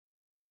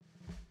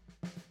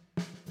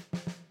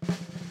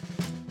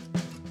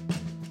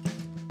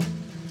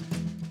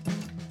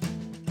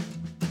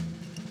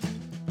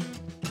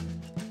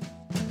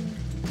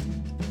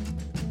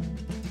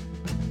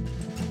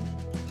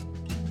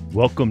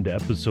Welcome to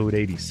episode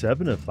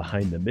 87 of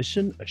Behind the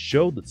Mission, a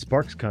show that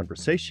sparks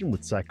conversation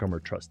with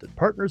PsychArmor trusted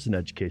partners and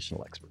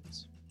educational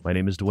experts. My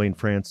name is Dwayne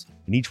France,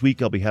 and each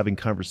week I'll be having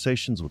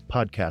conversations with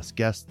podcast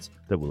guests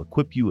that will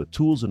equip you with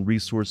tools and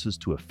resources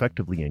to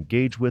effectively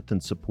engage with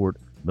and support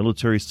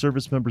military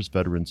service members,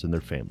 veterans, and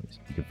their families.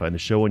 You can find the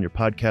show on your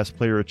podcast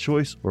player of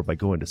choice or by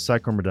going to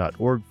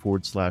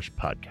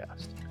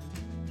psycharmor.org/podcast.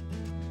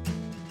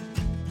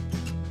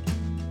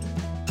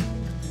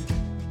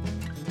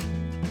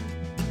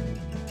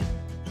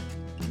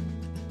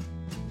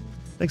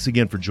 Thanks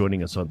again for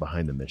joining us on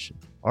Behind the Mission.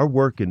 Our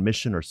work and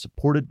mission are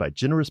supported by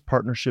generous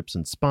partnerships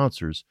and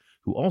sponsors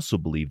who also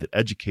believe that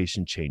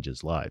education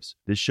changes lives.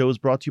 This show is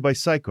brought to you by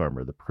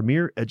PsychArmor, the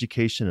premier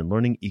education and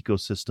learning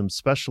ecosystem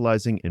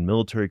specializing in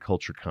military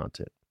culture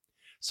content.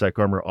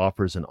 PsychArmor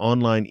offers an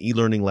online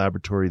e-learning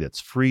laboratory that's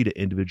free to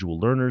individual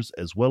learners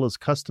as well as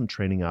custom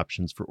training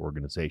options for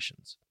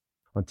organizations.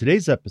 On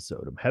today's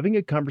episode, I'm having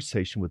a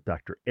conversation with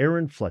Dr.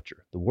 Erin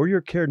Fletcher, the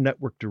Warrior Care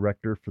Network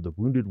Director for the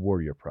Wounded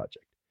Warrior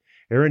Project.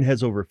 Erin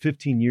has over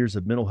 15 years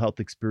of mental health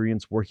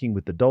experience working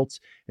with adults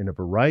in a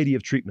variety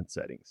of treatment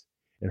settings.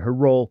 In her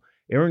role,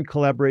 Erin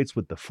collaborates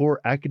with the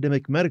 4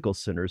 academic medical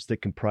centers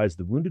that comprise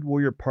the Wounded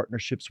Warrior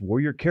Partnership's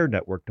Warrior Care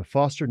Network to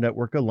foster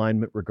network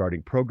alignment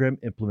regarding program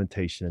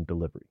implementation and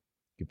delivery.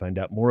 You can find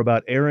out more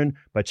about Erin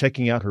by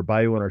checking out her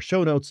bio in our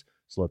show notes.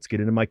 So let's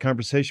get into my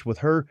conversation with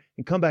her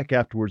and come back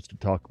afterwards to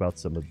talk about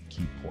some of the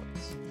key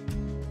points.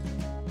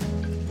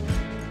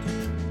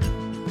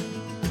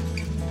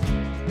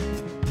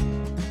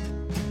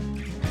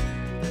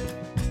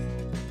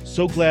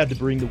 So glad to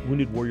bring the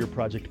Wounded Warrior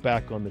Project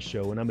back on the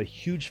show, and I'm a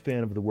huge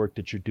fan of the work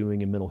that you're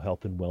doing in mental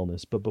health and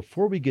wellness. But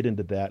before we get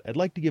into that, I'd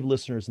like to give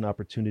listeners an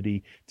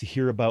opportunity to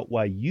hear about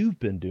why you've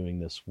been doing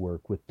this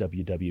work with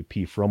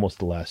WWP for almost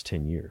the last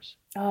 10 years.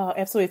 Oh,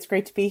 absolutely. It's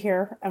great to be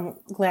here. I'm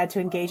glad to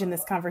engage in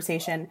this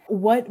conversation.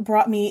 What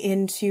brought me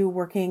into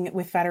working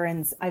with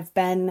veterans? I've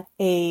been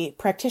a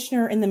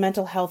practitioner in the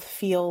mental health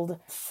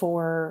field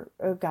for,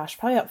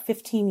 probably about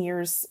 15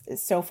 years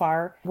so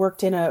far.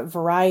 Worked in a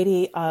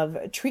variety of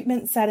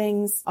treatment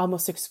settings,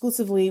 almost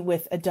exclusively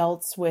with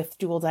adults with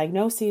dual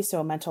diagnoses,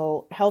 so a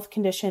mental health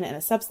condition and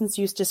a substance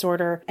use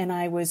disorder. And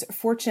I was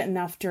fortunate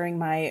enough during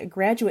my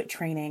graduate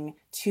training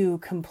to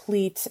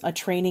complete a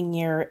training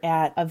year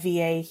at a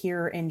VA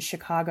here in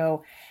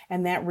Chicago.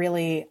 And that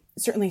really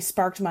certainly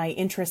sparked my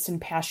interest and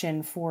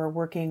passion for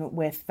working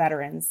with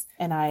veterans.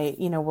 And I,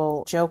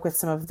 will joke with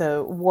some of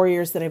the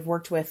warriors that I've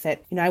worked with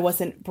that, I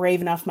wasn't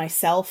brave enough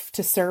myself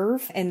to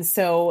serve. And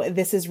so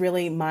this is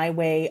really my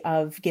way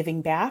of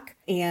giving back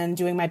and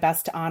doing my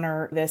best to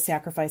honor the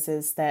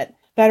sacrifices that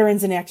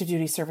veterans and active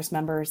duty service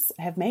members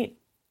have made.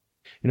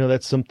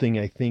 That's something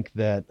I think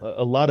that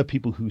a lot of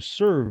people who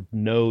serve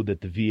know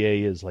that the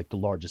VA is like the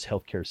largest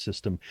healthcare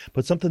system,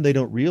 but something they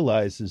don't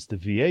realize is the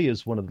VA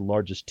is one of the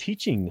largest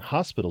teaching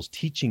hospitals,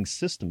 teaching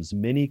systems.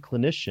 Many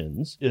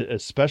clinicians,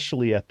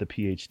 especially at the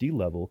PhD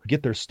level,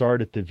 get their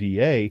start at the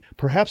VA,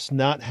 perhaps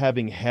not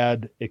having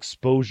had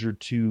exposure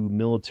to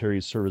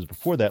military service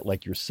before that,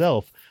 like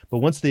yourself, but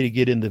once they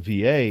get in the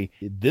VA,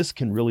 this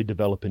can really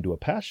develop into a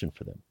passion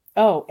for them.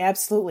 Oh,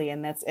 absolutely.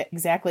 And that's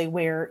exactly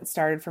where it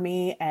started for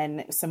me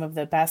and some of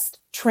the best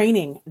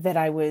training that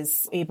I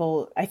was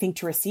able, I think,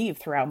 to receive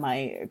throughout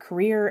my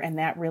career. And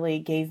that really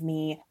gave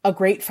me a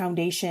great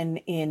foundation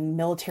in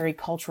military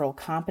cultural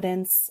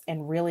competence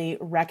and really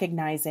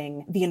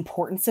recognizing the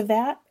importance of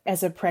that.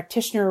 As a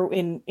practitioner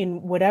in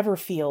whatever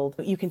field,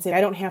 you can say, I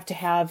don't have to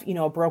have,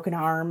 a broken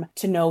arm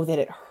to know that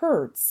it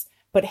hurts.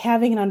 But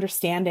having an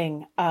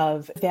understanding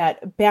of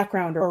that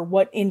background or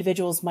what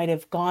individuals might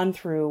have gone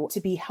through to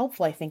be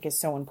helpful, I think, is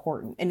so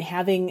important. And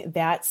having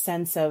that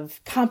sense of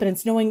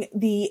competence, knowing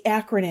the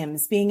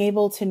acronyms, being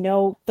able to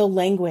know the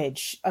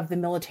language of the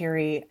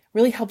military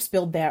really helps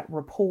build that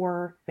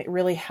rapport. It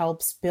really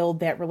helps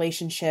build that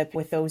relationship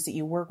with those that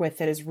you work with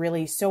that is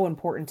really so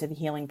important to the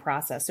healing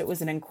process. So it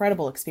was an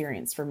incredible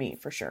experience for me,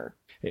 for sure.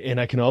 And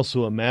I can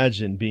also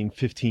imagine being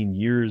 15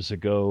 years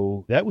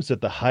ago, that was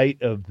at the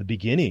height of the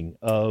beginning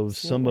of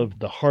some of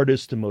the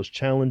hardest and most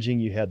challenging.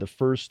 You had the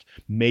first,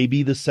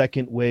 maybe the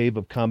second wave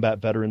of combat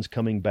veterans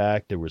coming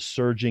back. There was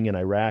surging in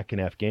Iraq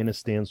and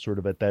Afghanistan sort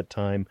of at that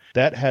time.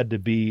 That had to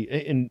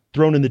be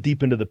thrown in the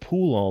deep end of the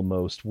pool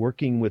almost,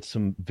 working with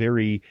some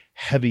very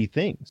heavy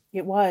things.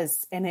 It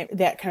was. And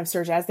that kind of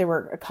surge, as they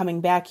were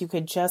coming back, you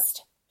could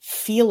just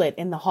feel it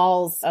in the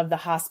halls of the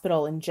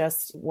hospital and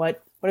just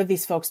what have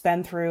these folks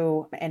been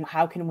through and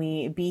how can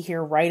we be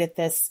here right at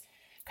this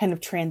kind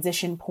of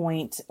transition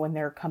point when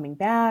they're coming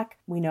back.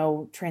 We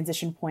know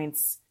transition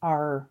points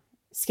are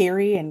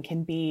scary and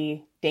can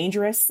be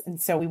dangerous. And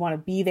so we want to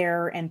be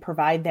there and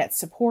provide that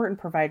support and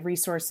provide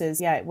resources.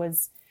 Yeah, it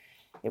was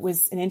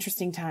an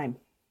interesting time.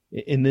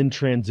 and then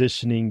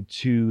transitioning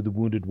to the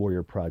Wounded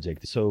Warrior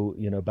Project. So,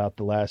 about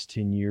the last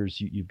 10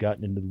 years, you've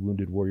gotten into the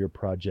Wounded Warrior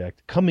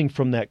Project, coming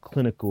from that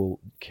clinical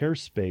care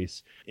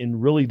space.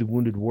 And really, the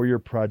Wounded Warrior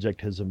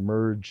Project has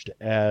emerged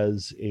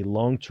as a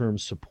long-term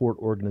support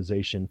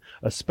organization,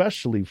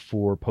 especially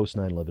for post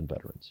 9/11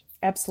 veterans.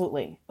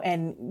 Absolutely.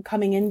 And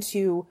coming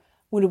into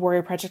Wounded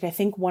Warrior Project, I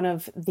think one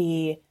of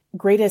the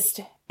greatest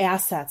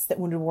assets that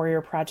Wounded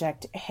Warrior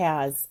Project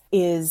has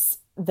is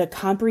the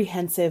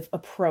comprehensive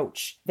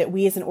approach that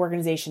we as an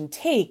organization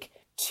take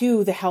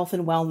to the health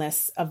and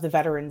wellness of the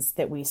veterans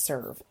that we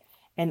serve.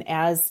 And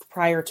as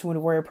prior to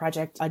Wounded Warrior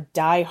Project, a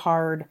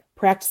diehard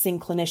practicing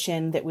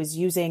clinician that was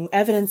using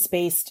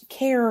evidence-based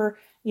care,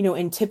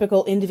 in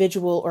typical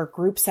individual or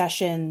group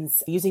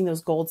sessions, using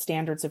those gold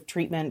standards of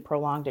treatment,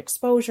 prolonged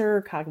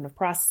exposure, cognitive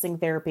processing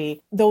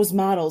therapy, those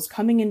models,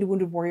 coming into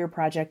Wounded Warrior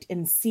Project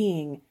and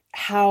seeing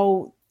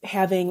how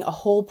having a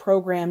whole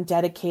program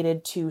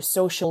dedicated to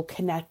social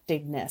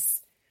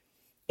connectedness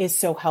is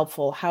so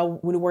helpful, how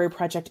Wounded Warrior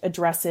Project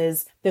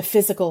addresses the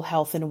physical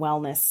health and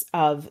wellness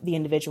of the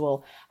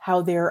individual,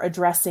 how they're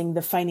addressing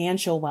the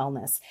financial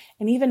wellness,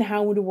 and even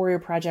how Wounded Warrior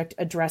Project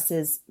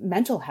addresses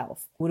mental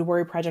health. Wounded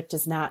Warrior Project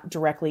does not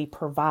directly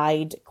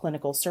provide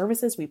clinical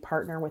services. We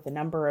partner with a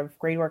number of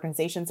great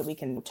organizations that we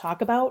can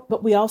talk about,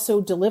 but we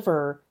also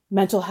deliver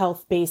mental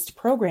health-based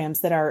programs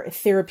that are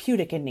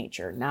therapeutic in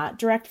nature, not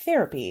direct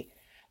therapy,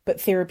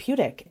 but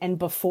therapeutic. And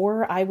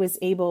before I was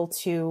able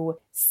to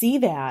see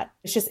that,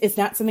 it's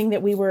not something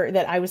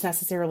that I was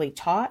necessarily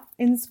taught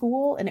in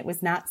school. And it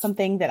was not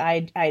something that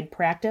I'd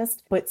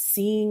practiced, but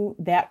seeing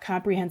that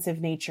comprehensive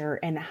nature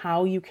and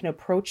how you can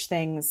approach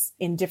things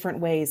in different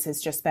ways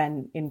has just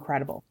been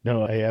incredible.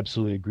 No, I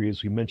absolutely agree.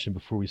 As we mentioned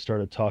before we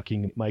started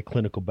talking, my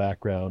clinical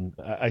background,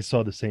 I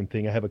saw the same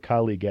thing. I have a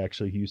colleague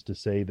actually who used to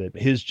say that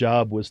his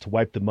job was to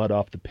wipe the mud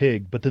off the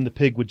pig, but then the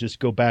pig would just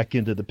go back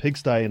into the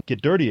pigsty and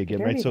get dirty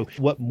again, right? So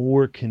what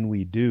more can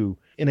we do?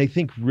 And I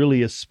think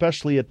really,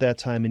 especially at that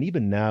time, and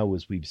even now,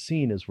 as we've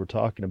seen, as we're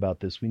talking about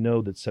this, we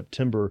know that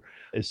September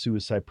is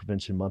Suicide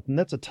Prevention Month. And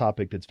that's a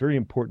topic that's very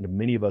important to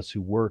many of us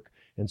who work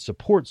and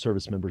support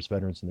service members,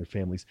 veterans, and their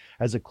families.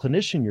 As a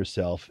clinician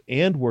yourself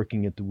and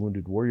working at the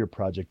Wounded Warrior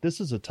Project, this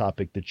is a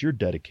topic that you're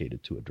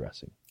dedicated to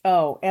addressing.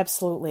 Oh,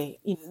 absolutely.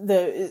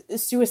 The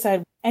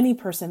suicide, any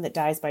person that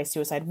dies by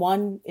suicide,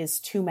 one is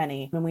too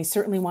many. And we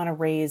certainly want to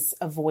raise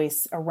a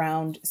voice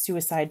around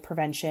suicide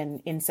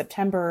prevention in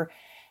September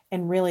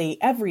and really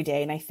every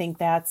day. And I think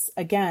that's,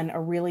 again, a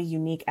really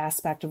unique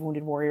aspect of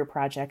Wounded Warrior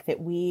Project,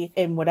 that we,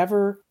 in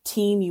whatever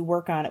team you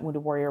work on at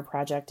Wounded Warrior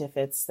Project, if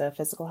it's the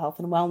physical health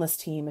and wellness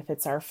team, if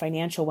it's our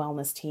financial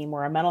wellness team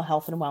or our mental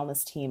health and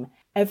wellness team,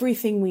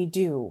 everything we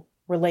do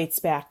relates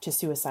back to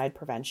suicide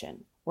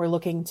prevention. We're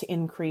looking to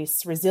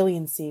increase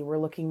resiliency. We're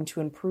looking to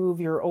improve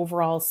your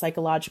overall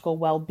psychological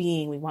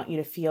well-being. We want you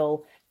to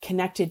feel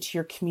connected to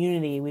your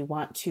community. We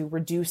want to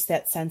reduce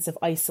that sense of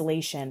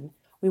isolation.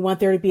 We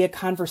want there to be a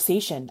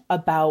conversation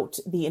about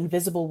the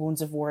invisible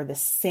wounds of war the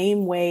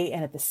same way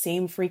and at the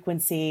same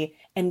frequency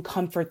and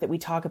comfort that we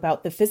talk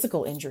about the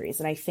physical injuries.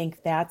 And I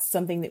think that's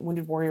something that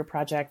Wounded Warrior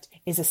Project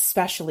is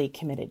especially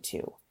committed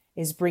to,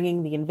 is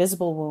bringing the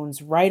invisible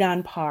wounds right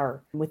on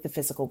par with the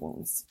physical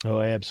wounds. Oh,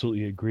 I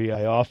absolutely agree.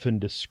 I often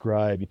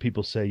describe,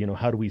 people say,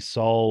 how do we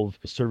solve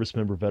service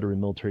member,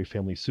 veteran, military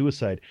family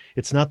suicide?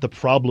 It's not the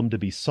problem to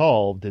be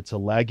solved. It's a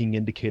lagging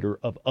indicator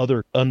of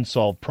other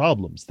unsolved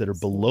problems that are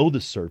below the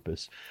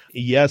surface.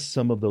 Yes,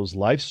 some of those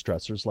life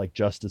stressors like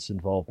justice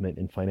involvement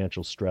and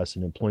financial stress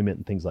and employment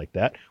and things like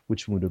that,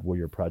 which Wounded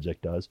Warrior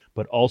Project does,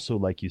 but also,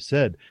 like you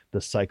said,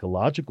 the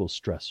psychological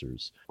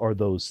stressors are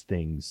those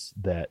things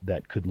that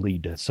could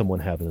lead to someone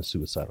having a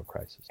suicidal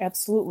crisis.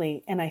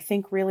 Absolutely. And I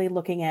think really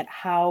looking at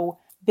how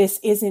this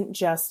isn't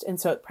just, and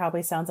so it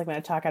probably sounds like I'm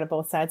going to talk out of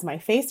both sides of my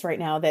face right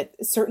now, that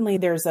certainly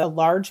there's a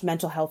large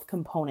mental health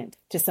component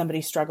to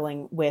somebody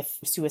struggling with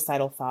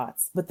suicidal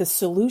thoughts. But the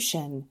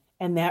solution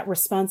and that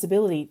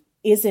responsibility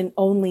isn't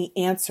only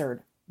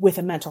answered with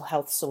a mental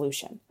health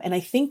solution. And I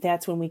think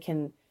that's when we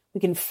can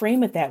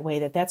frame it that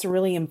way, that's a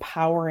really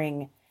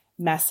empowering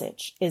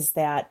message, is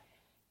that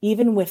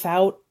even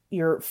without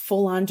your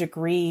full-on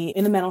degree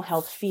in the mental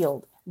health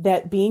field,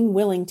 that being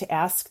willing to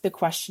ask the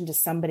question to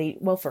somebody,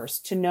 well,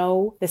 first, to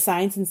know the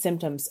signs and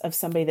symptoms of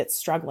somebody that's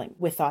struggling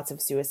with thoughts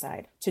of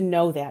suicide, to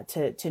know that,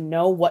 to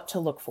know what to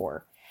look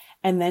for,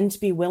 and then to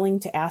be willing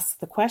to ask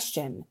the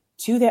question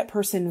to that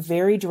person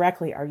very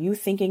directly, are you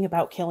thinking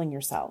about killing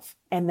yourself?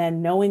 And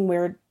then knowing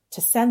where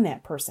to send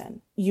that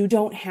person. You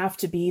don't have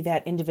to be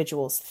that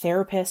individual's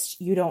therapist.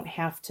 You don't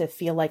have to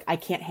feel like I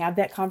can't have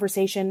that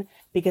conversation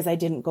because I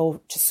didn't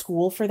go to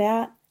school for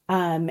that.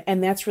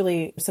 And that's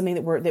really something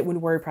that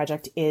Wounded Warrior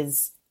Project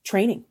is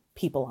training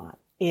people on,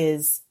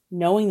 is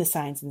knowing the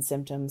signs and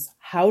symptoms,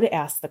 how to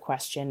ask the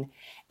question,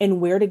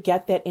 and where to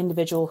get that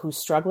individual who's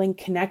struggling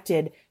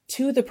connected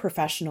to the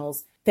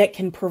professionals that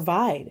can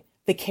provide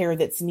the care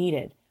that's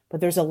needed. But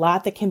there's a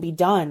lot that can be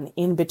done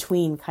in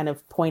between kind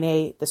of point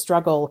A, the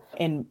struggle,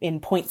 and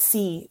in point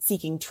C,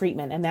 seeking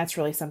treatment. And that's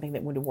really something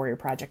that Wounded Warrior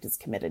Project is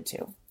committed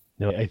to.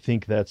 No, I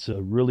think that's a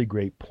really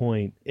great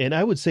point. And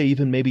I would say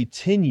even maybe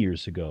 10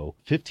 years ago,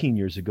 15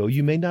 years ago,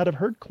 you may not have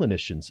heard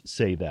clinicians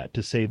say that,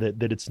 to say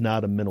that it's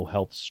not a mental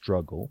health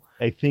struggle.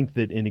 I think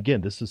that, and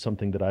again, this is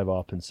something that I've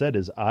often said,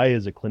 is I,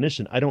 as a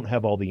clinician, I don't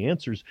have all the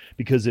answers,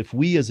 because if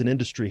we as an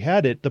industry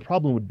had it, the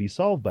problem would be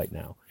solved by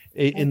now.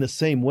 In the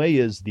same way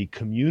as the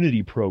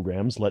community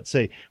programs, let's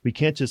say, we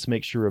can't just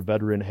make sure a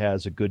veteran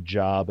has a good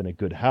job and a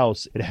good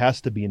house. It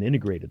has to be an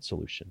integrated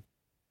solution.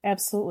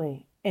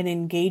 Absolutely. And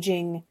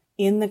engaging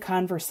in the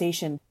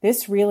conversation.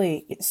 This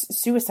really,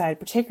 suicide,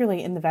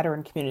 particularly in the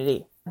veteran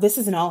community, this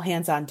is an all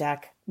hands on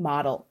deck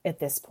model at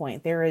this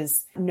point. There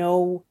is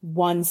no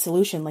one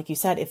solution. Like you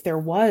said, if there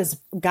was,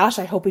 gosh,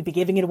 I hope we'd be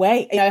giving it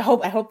away. I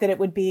hope that it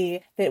would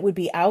be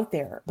out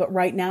there. But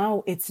right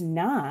now it's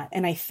not.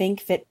 And I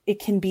think that it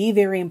can be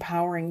very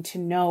empowering to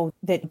know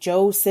that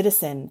Joe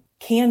Citizen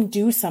can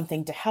do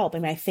something to help.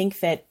 And I think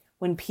that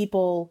when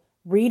people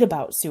read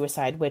about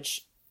suicide,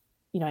 which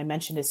I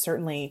mentioned is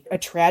certainly a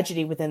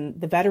tragedy within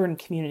the veteran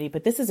community,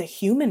 but this is a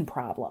human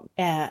problem,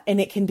 and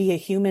it can be a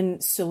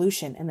human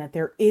solution, and that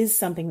there is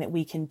something that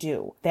we can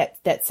do.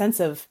 That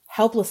sense of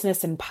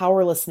helplessness and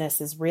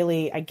powerlessness is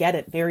really, I get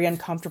it, very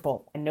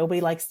uncomfortable, and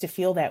nobody likes to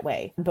feel that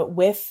way. But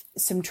with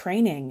some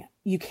training,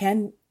 you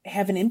can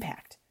have an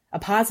impact, a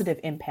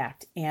positive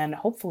impact, and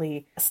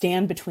hopefully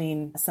stand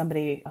between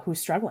somebody who's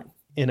struggling.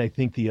 And I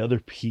think the other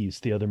piece,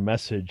 the other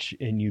message,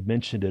 and you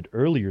mentioned it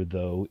earlier,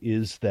 though,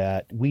 is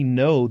that we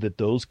know that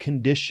those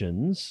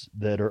conditions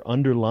that are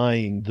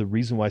underlying the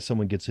reason why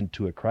someone gets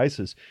into a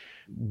crisis,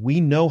 we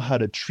know how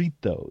to treat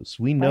those.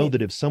 We know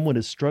that if someone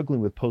is struggling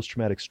with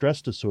post-traumatic stress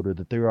disorder,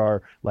 that there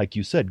are, like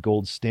you said,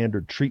 gold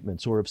standard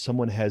treatments, or if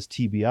someone has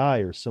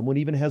TBI, or someone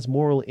even has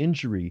moral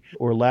injury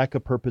or lack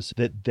of purpose,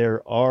 that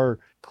there are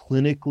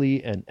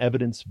clinically and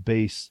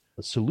evidence-based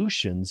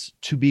solutions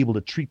to be able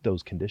to treat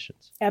those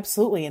conditions.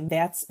 Absolutely. And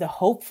that's the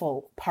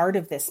hopeful part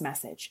of this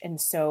message.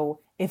 And so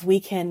if we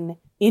can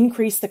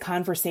increase the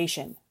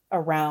conversation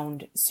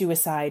around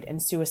suicide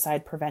and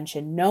suicide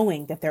prevention,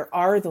 knowing that there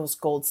are those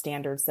gold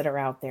standards that are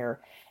out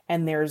there,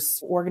 and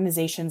there's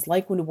organizations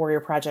like Wounded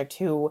Warrior Project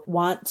who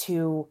want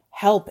to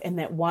help and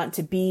that want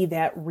to be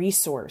that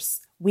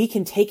resource, we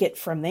can take it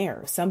from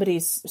there. If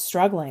somebody's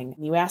struggling,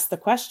 you ask the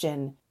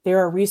question, there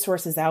are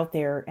resources out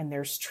there and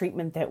there's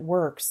treatment that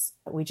works.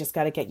 We just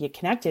got to get you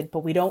connected,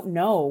 but we don't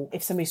know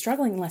if somebody's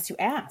struggling unless you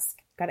ask.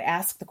 Got to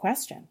ask the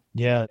question.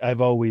 Yeah,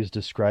 I've always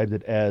described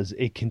it as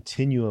a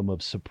continuum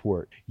of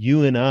support.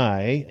 You and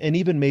I,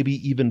 and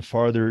maybe even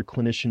farther,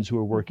 clinicians who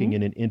are working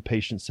in an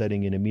inpatient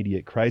setting in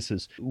immediate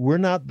crisis, we're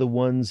not the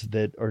ones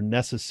that are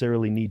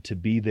necessarily need to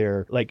be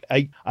there. Like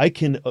I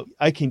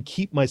can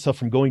keep myself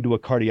from going to a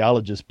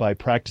cardiologist by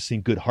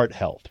practicing good heart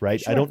health,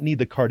 right? Sure. I don't need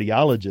the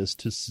cardiologist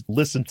to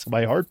listen to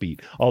my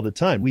heartbeat all the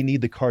time. We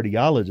need the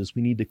cardiologist.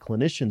 We need the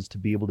clinicians to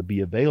be able to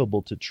be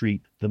available to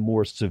treat the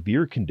more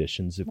severe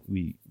conditions, if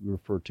we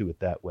refer to it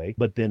that way.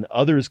 But then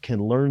others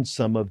can learn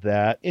some of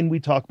that. And we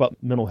talk about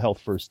mental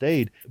health first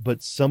aid,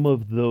 but some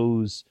of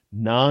those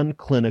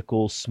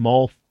non-clinical,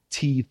 small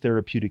T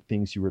therapeutic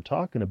things you were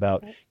talking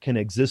about can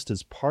exist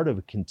as part of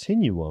a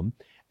continuum.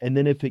 And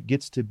then if it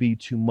gets to be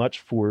too much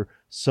for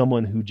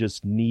someone who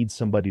just needs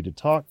somebody to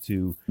talk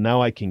to,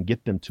 now I can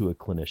get them to a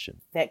clinician.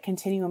 That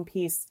continuum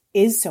piece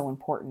is so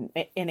important.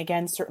 And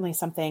again, certainly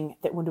something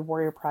that Wounded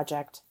Warrior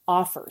Project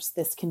offers,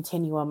 this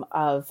continuum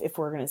of, if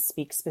we're going to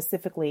speak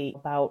specifically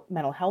about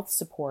mental health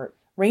support,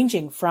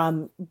 ranging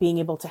from being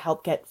able to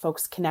help get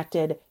folks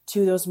connected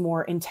to those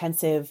more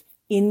intensive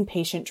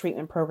inpatient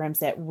treatment programs,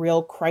 that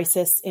real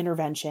crisis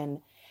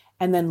intervention,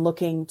 and then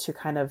looking to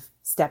kind of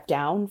step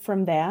down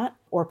from that.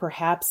 Or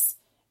perhaps,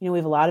 we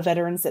have a lot of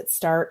veterans that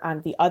start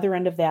on the other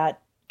end of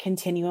that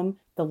continuum,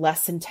 the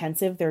less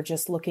intensive. They're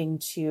just looking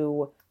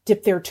to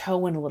dip their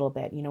toe in a little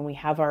bit. We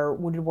have our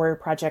Wounded Warrior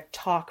Project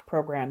Talk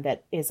program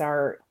that is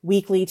our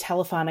weekly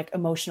telephonic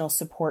emotional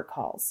support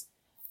calls.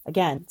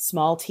 Again,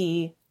 small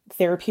T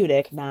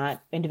therapeutic,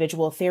 not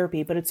individual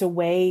therapy, but it's a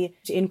way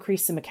to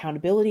increase some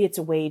accountability. It's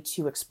a way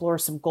to explore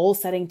some goal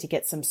setting, to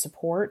get some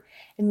support.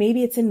 And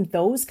maybe it's in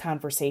those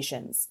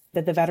conversations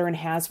that the veteran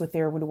has with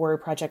their Wounded Warrior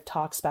Project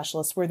Talk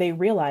specialist, where they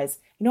realize,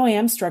 I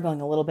am struggling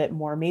a little bit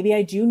more. Maybe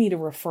I do need a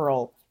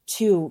referral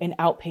to an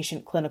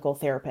outpatient clinical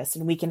therapist,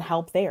 and we can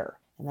help there.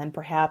 And then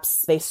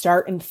perhaps they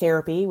start in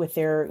therapy with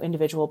their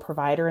individual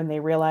provider and they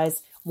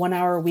realize 1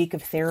 hour a week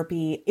of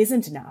therapy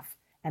isn't enough.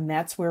 And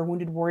that's where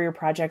Wounded Warrior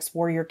Project's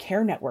Warrior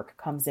Care Network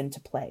comes into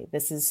play.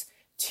 This is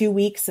 2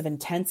 weeks of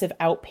intensive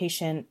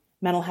outpatient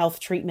mental health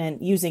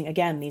treatment using,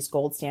 again, these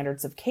gold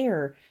standards of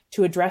care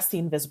to address the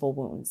invisible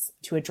wounds,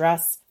 to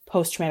address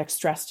post-traumatic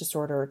stress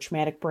disorder,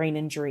 traumatic brain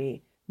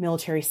injury,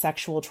 military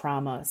sexual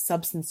trauma,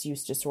 substance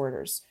use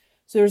disorders.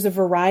 So there's a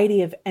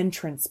variety of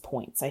entrance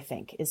points, I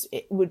think,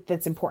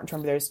 that's important to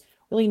remember. There's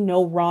really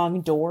no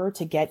wrong door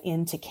to get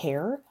into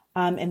care,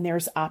 and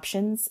there's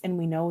options, and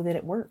we know that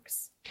it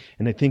works.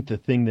 And I think the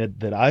thing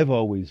that I've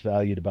always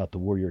valued about the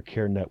Warrior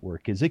Care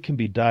Network is it can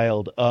be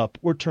dialed up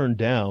or turned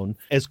down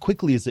as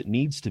quickly as it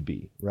needs to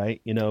be,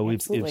 right? You know,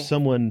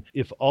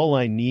 if all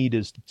I need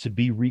is to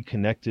be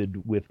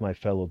reconnected with my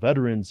fellow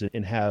veterans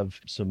and have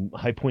some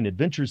high point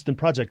adventures, then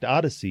Project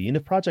Odyssey. And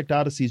if Project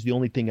Odyssey is the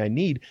only thing I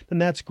need, then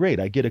that's great.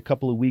 I get a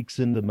couple of weeks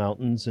in the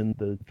mountains and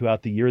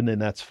throughout the year, and then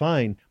that's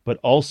fine. But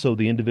also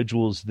the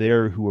individuals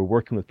there who are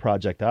working with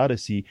Project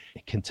Odyssey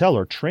can tell,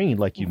 are trained,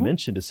 like you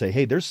mentioned, to say,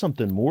 hey, there's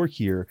something more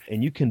here,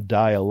 and you can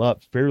dial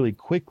up fairly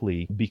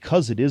quickly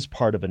because it is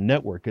part of a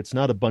network. It's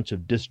not a bunch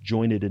of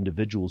disjointed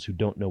individuals who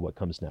don't know what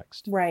comes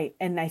next. Right.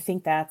 And I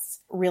think that's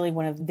really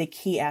one of the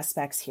key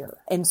aspects here.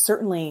 And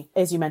certainly,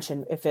 as you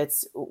mentioned, if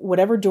it's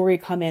whatever door you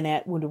come in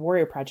at Wounded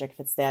Warrior Project, if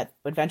it's that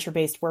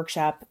adventure-based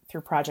workshop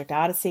through Project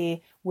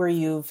Odyssey, where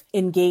you've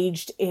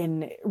engaged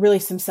in really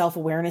some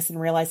self-awareness and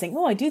realizing,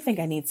 oh, I do think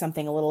I need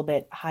something a little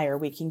bit higher.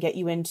 We can get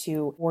you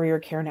into Warrior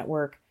Care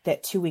Network,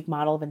 that 2-week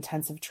model of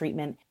intensive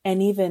treatment.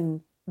 And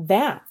even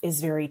that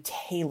is very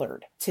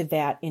tailored to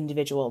that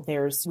individual.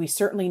 We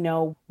certainly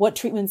know what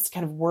treatments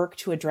kind of work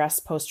to address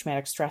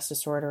post-traumatic stress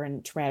disorder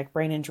and traumatic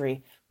brain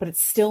injury, but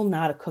it's still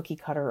not a cookie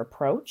cutter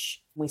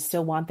approach. We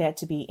still want that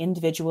to be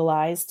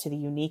individualized to the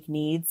unique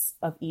needs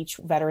of each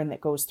veteran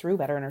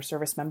or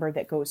service member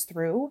that goes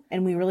through.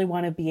 And we really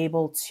want to be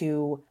able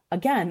to,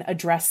 again,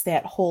 address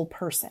that whole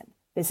person.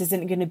 This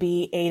isn't going to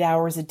be 8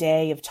 hours a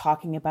day of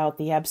talking about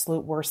the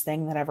absolute worst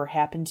thing that ever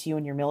happened to you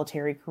in your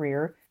military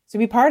career. So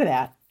be part of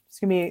that. It's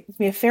going to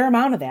be a fair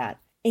amount of that.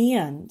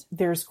 And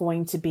there's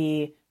going to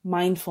be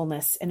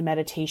mindfulness and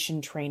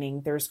meditation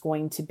training. There's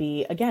going to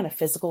be, again, a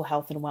physical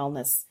health and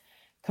wellness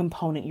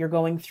component. You're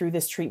going through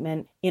this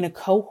treatment in a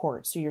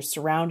cohort. So you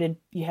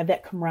have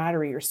that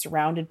camaraderie. You're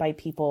surrounded by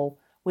people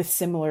with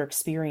similar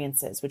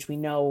experiences, which we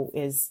know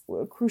is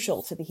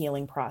crucial to the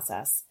healing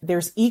process.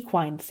 There's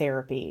equine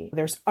therapy.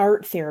 There's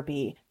art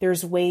therapy.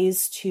 There's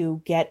ways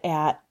to get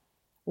at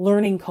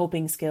learning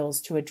coping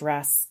skills to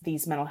address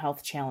these mental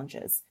health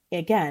challenges.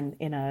 Again,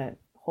 in a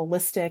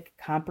holistic,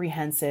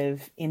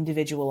 comprehensive,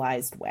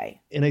 individualized way.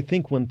 And I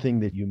think one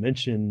thing that you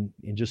mentioned,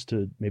 and just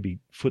to maybe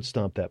foot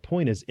stomp that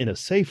point, is in a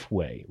safe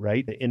way,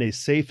 right? In a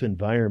safe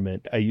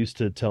environment. I used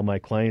to tell my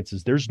clients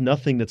is there's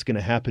nothing that's going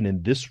to happen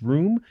in this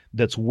room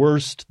that's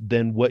worse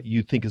than what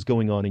you think is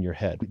going on in your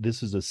head.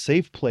 This is a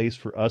safe place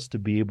for us to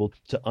be able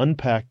to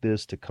unpack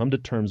this, to come to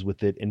terms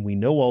with it. And we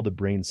know all the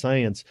brain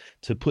science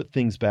to put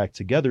things back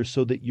together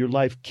so that your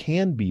life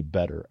can be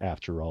better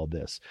after all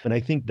this. And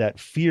I think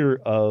that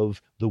fear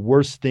of the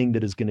worst thing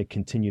that is going to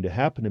continue to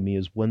happen to me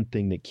is one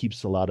thing that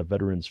keeps a lot of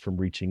veterans from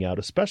reaching out,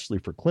 especially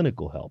for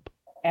clinical help.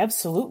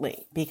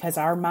 Absolutely, because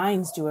our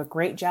minds do a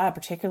great job,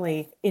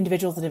 particularly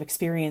individuals that have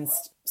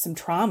experienced some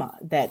trauma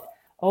that,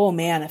 oh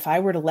man, if I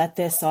were to let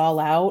this all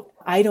out,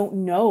 I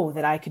don't know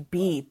that I could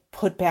be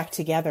put back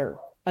together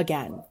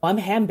again.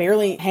 I'm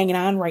barely hanging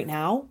on right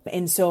now.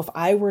 And so if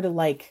I were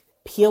to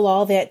peel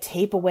all that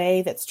tape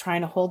away that's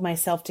trying to hold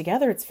myself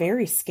together, it's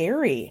very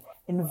scary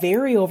and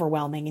very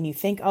overwhelming. And you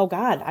think, oh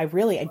God, I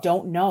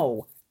don't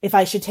know if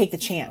I should take the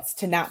chance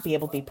to not be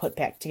able to be put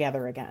back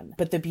together again.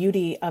 But the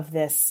beauty of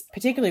this,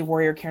 particularly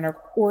Warrior Care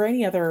Network or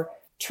any other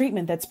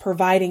treatment that's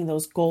providing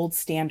those gold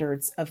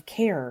standards of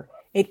care,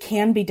 it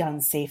can be done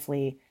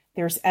safely.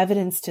 There's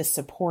evidence to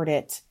support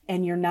it,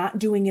 and you're not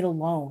doing it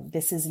alone.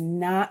 This is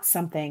not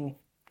something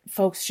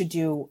folks should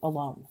do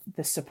alone.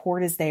 The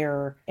support is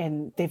there,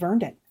 and they've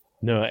earned it.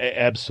 No,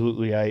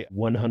 absolutely. I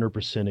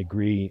 100%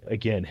 agree.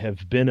 Again,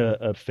 have been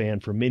a fan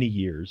for many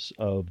years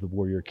of the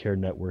Warrior Care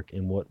Network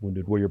and what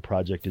Wounded Warrior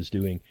Project is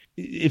doing.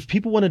 If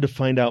people wanted to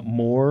find out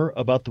more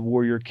about the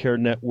Warrior Care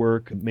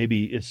Network,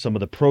 maybe it's some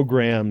of the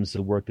programs,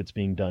 the work that's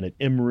being done at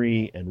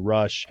Emory and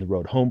Rush, the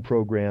Road Home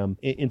program.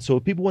 And so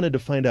if people wanted to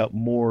find out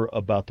more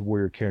about the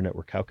Warrior Care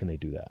Network, how can they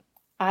do that?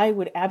 I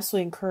would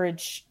absolutely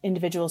encourage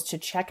individuals to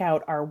check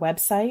out our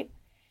website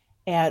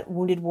at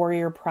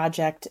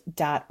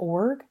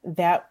woundedwarriorproject.org.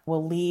 That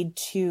will lead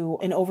to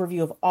an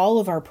overview of all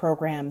of our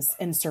programs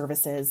and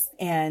services,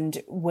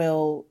 and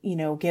will,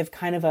 give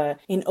kind of an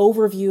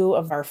overview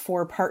of our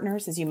 4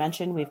 partners. As you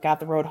mentioned, we've got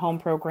the Road Home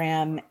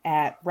program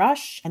at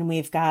Rush, and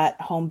we've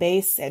got Home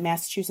Base at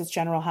Massachusetts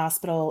General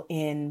Hospital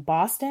in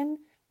Boston.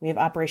 We have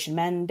Operation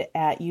Mend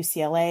at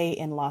UCLA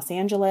in Los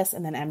Angeles,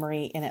 and then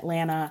Emory in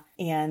Atlanta.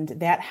 And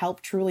that help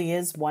truly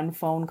is one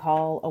phone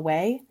call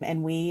away.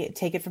 And we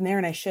take it from there.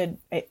 And I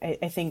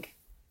think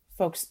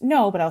folks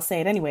know, but I'll say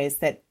it anyways,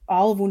 that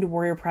all of Wounded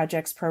Warrior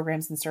Project's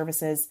programs and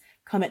services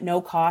come at no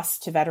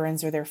cost to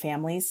veterans or their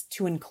families,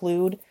 to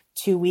include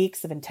 2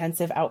 weeks of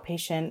intensive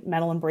outpatient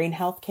mental and brain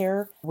health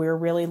care. We're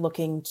really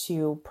looking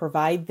to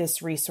provide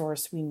this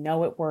resource. We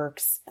know it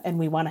works, and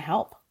we want to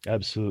help.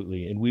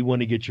 Absolutely. And we want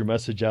to get your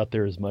message out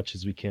there as much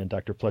as we can.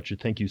 Dr. Fletcher,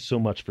 thank you so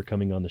much for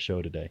coming on the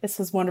show today. This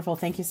was wonderful.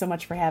 Thank you so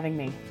much for having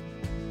me.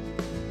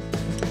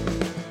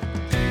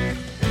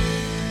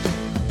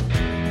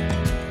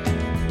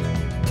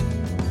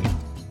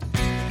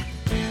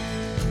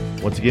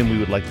 Once again, we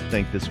would like to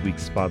thank this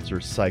week's sponsor,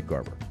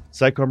 PsychArmor.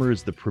 PsychArmor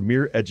is the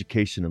premier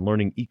education and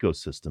learning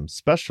ecosystem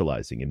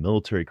specializing in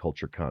military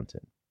culture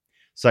content.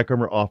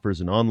 PsychArmor offers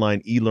an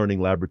online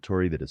e-learning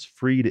laboratory that is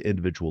free to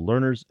individual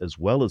learners as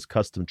well as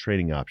custom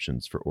training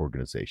options for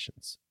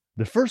organizations.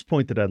 The first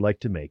point that I'd like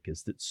to make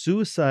is that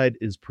suicide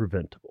is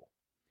preventable.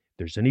 If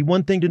there's any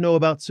one thing to know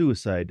about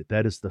suicide,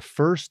 that is the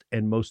first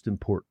and most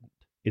important.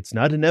 It's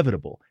not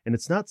inevitable, and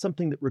it's not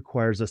something that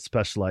requires a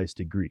specialized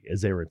degree,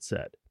 as Aaron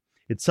said.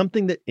 It's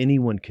something that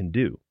anyone can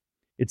do.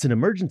 It's an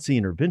emergency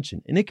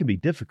intervention, and it can be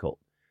difficult.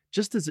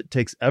 Just as it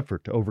takes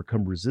effort to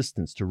overcome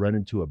resistance to run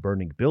into a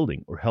burning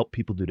building or help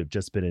people that have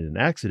just been in an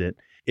accident,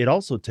 it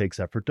also takes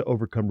effort to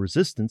overcome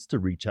resistance to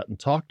reach out and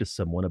talk to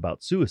someone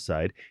about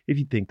suicide if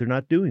you think they're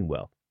not doing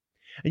well.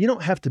 And you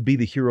don't have to be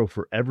the hero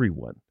for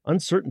everyone.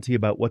 Uncertainty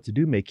about what to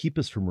do may keep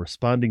us from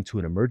responding to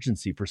an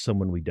emergency for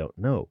someone we don't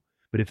know.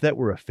 But if that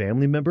were a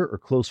family member or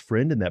close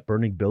friend in that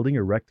burning building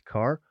or wrecked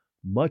car,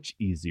 much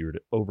easier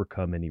to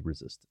overcome any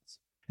resistance.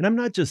 And I'm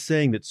not just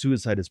saying that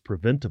suicide is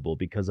preventable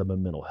because I'm a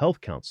mental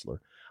health counselor.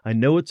 I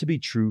know it to be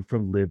true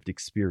from lived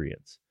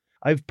experience.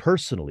 I've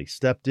personally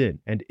stepped in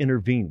and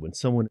intervened when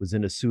someone was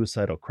in a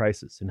suicidal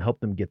crisis and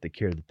helped them get the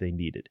care that they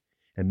needed.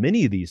 And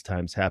many of these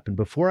times happened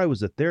before I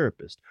was a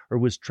therapist or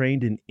was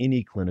trained in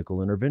any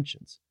clinical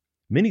interventions.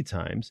 Many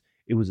times,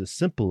 it was as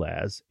simple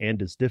as,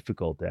 and as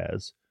difficult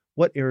as,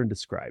 what Aaron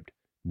described: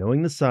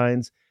 knowing the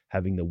signs,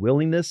 having the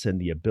willingness and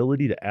the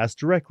ability to ask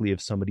directly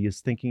if somebody is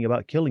thinking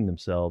about killing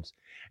themselves,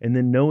 and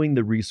then knowing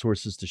the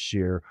resources to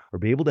share or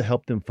be able to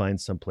help them find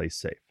someplace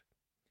safe.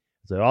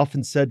 As I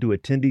often said to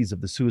attendees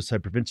of the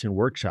suicide prevention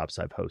workshops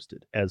I've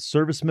hosted, as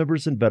service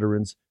members and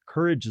veterans,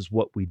 courage is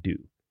what we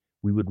do.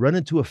 We would run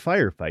into a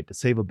firefight to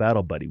save a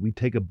battle buddy. We'd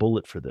take a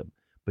bullet for them.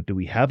 But do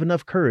we have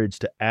enough courage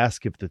to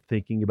ask if they're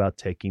thinking about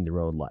taking their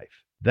own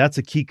life? That's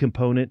a key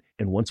component,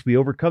 and once we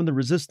overcome the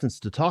resistance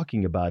to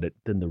talking about it,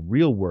 then the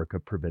real work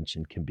of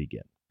prevention can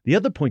begin. The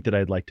other point that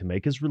I'd like to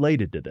make is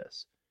related to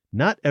this.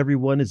 Not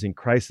everyone is in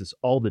crisis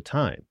all the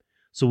time.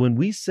 So when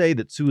we say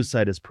that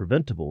suicide is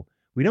preventable,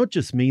 we don't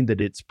just mean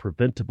that it's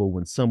preventable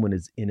when someone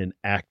is in an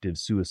active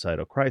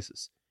suicidal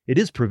crisis. It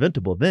is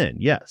preventable then,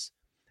 yes.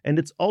 And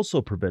it's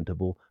also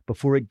preventable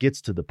before it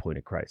gets to the point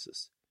of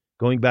crisis.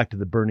 Going back to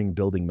the burning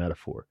building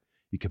metaphor,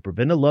 you can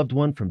prevent a loved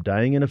one from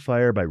dying in a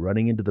fire by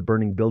running into the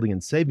burning building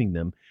and saving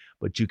them,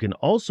 but you can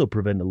also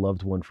prevent a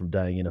loved one from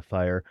dying in a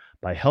fire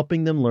by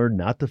helping them learn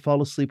not to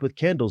fall asleep with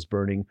candles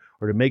burning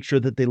or to make sure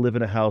that they live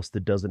in a house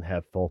that doesn't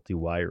have faulty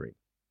wiring.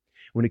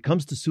 When it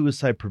comes to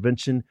suicide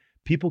prevention,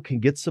 people can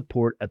get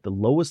support at the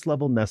lowest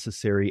level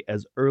necessary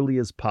as early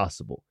as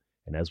possible.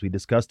 And as we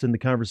discussed in the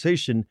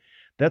conversation,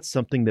 that's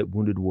something that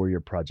Wounded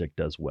Warrior Project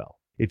does well.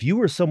 If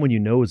you or someone you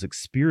know is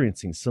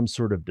experiencing some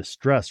sort of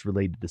distress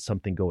related to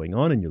something going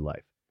on in your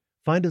life,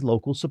 find a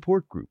local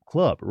support group,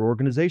 club, or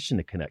organization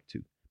to connect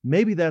to.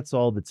 Maybe that's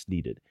all that's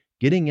needed,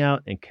 getting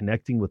out and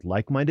connecting with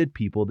like-minded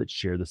people that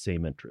share the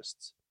same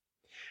interests.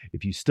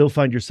 If you still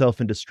find yourself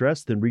in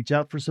distress, then reach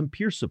out for some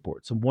peer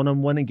support, some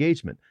one-on-one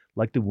engagement,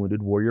 like the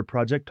Wounded Warrior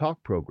Project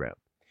Talk program.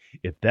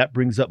 If that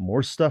brings up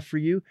more stuff for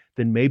you,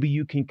 then maybe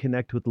you can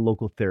connect with a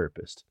local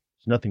therapist.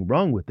 There's nothing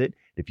wrong with it.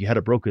 If you had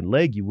a broken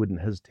leg, you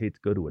wouldn't hesitate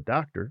to go to a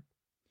doctor.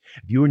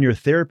 If you and your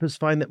therapist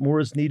find that more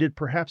is needed,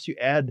 perhaps you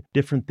add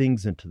different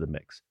things into the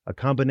mix, a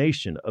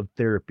combination of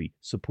therapy,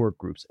 support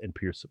groups, and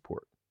peer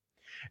support.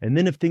 And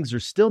then if things are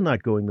still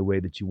not going the way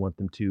that you want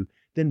them to,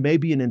 then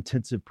maybe an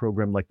intensive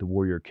program like the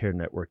Warrior Care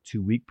Network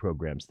 2-week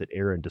programs that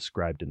Aaron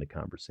described in the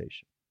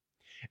conversation.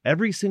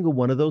 Every single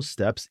one of those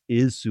steps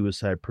is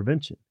suicide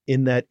prevention,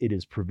 in that it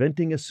is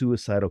preventing a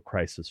suicidal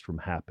crisis from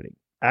happening.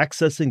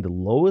 Accessing the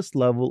lowest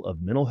level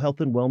of mental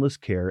health and wellness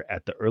care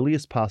at the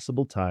earliest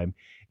possible time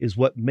is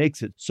what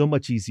makes it so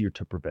much easier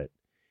to prevent.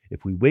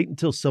 If we wait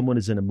until someone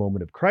is in a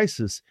moment of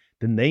crisis,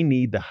 then they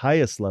need the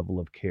highest level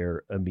of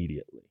care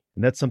immediately.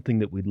 And that's something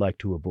that we'd like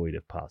to avoid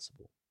if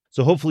possible.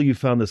 So hopefully you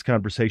found this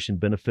conversation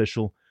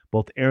beneficial.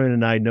 Both Aaron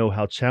and I know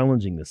how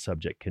challenging this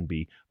subject can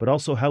be, but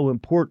also how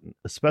important,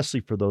 especially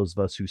for those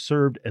of us who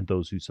served and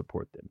those who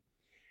support them.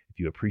 If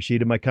you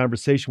appreciated my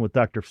conversation with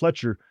Dr.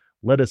 Fletcher,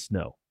 let us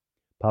know.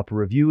 Pop a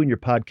review in your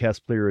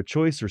podcast player of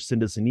choice or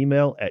send us an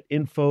email at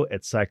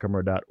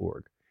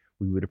info@psycharmor.org.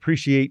 We would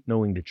appreciate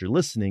knowing that you're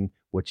listening,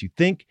 what you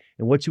think,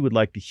 and what you would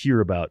like to hear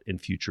about in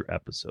future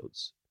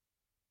episodes.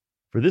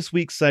 For this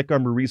week's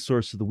PsychArmor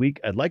Resource of the Week,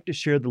 I'd like to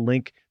share the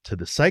link to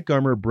the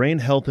PsychArmor Brain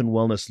Health and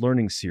Wellness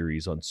Learning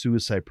Series on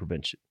suicide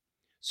prevention.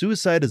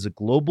 Suicide is a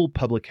global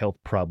public health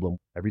problem.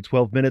 Every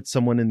 12 minutes,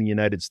 someone in the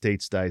United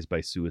States dies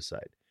by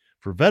suicide.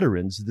 For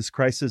veterans, this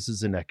crisis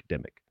is an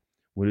epidemic.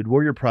 Wounded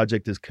Warrior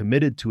Project is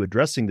committed to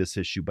addressing this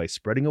issue by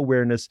spreading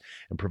awareness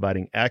and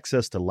providing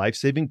access to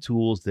life-saving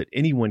tools that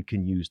anyone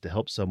can use to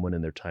help someone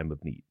in their time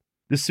of need.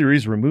 This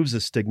series removes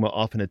the stigma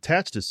often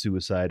attached to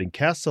suicide and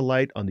casts a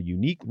light on the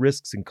unique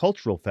risks and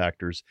cultural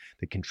factors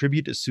that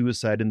contribute to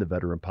suicide in the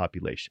veteran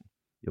population.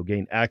 You'll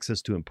gain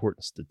access to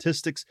important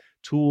statistics,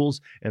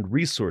 tools, and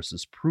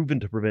resources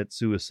proven to prevent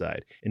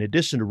suicide, in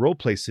addition to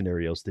role-play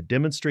scenarios that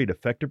demonstrate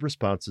effective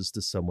responses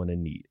to someone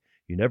in need.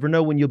 You never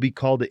know when you'll be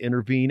called to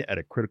intervene at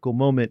a critical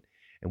moment,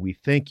 and we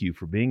thank you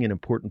for being an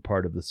important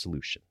part of the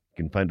solution.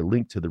 You can find a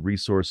link to the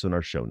resource in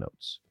our show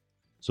notes.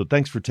 So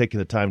thanks for taking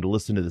the time to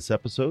listen to this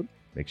episode.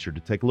 Make sure to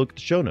take a look at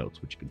the show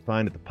notes, which you can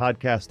find at the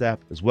podcast app,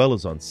 as well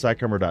as on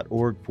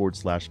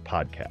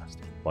psycharmor.org/podcast.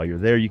 While you're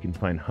there, you can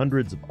find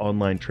hundreds of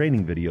online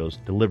training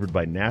videos delivered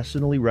by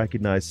nationally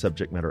recognized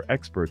subject matter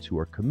experts who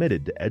are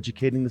committed to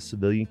educating the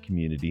civilian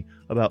community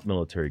about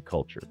military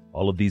culture.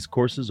 All of these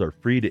courses are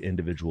free to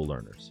individual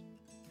learners.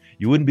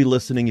 You wouldn't be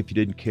listening if you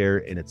didn't care,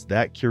 and it's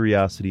that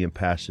curiosity and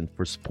passion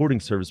for supporting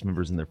service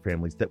members and their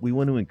families that we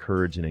want to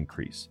encourage and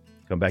increase.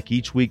 Come back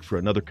each week for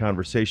another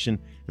conversation,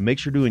 and make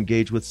sure to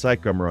engage with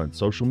PsychArmor on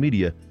social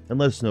media and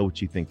let us know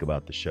what you think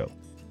about the show.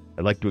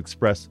 I'd like to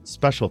express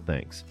special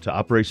thanks to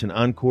Operation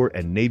Encore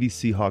and Navy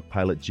Seahawk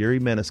pilot Jerry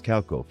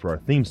Maniscalco for our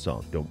theme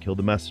song, Don't Kill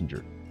the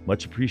Messenger.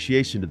 Much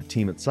appreciation to the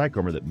team at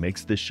PsychArmor that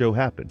makes this show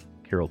happen.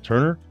 Carol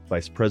Turner,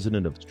 Vice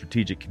President of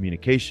Strategic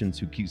Communications,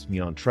 who keeps me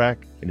on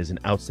track and is an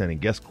outstanding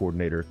guest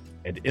coordinator,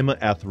 and Emma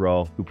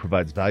Atherall, who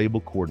provides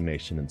valuable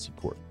coordination and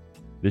support.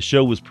 This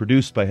show was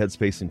produced by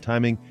Headspace and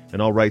Timing,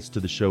 and all rights to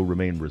the show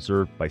remain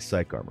reserved by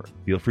PsychArmor.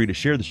 Feel free to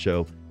share the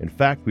show. In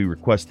fact, we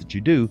request that you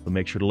do, but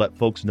make sure to let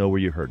folks know where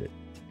you heard it.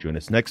 Join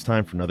us next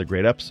time for another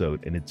great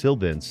episode, and until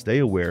then, stay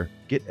aware,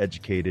 get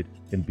educated,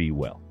 and be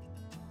well.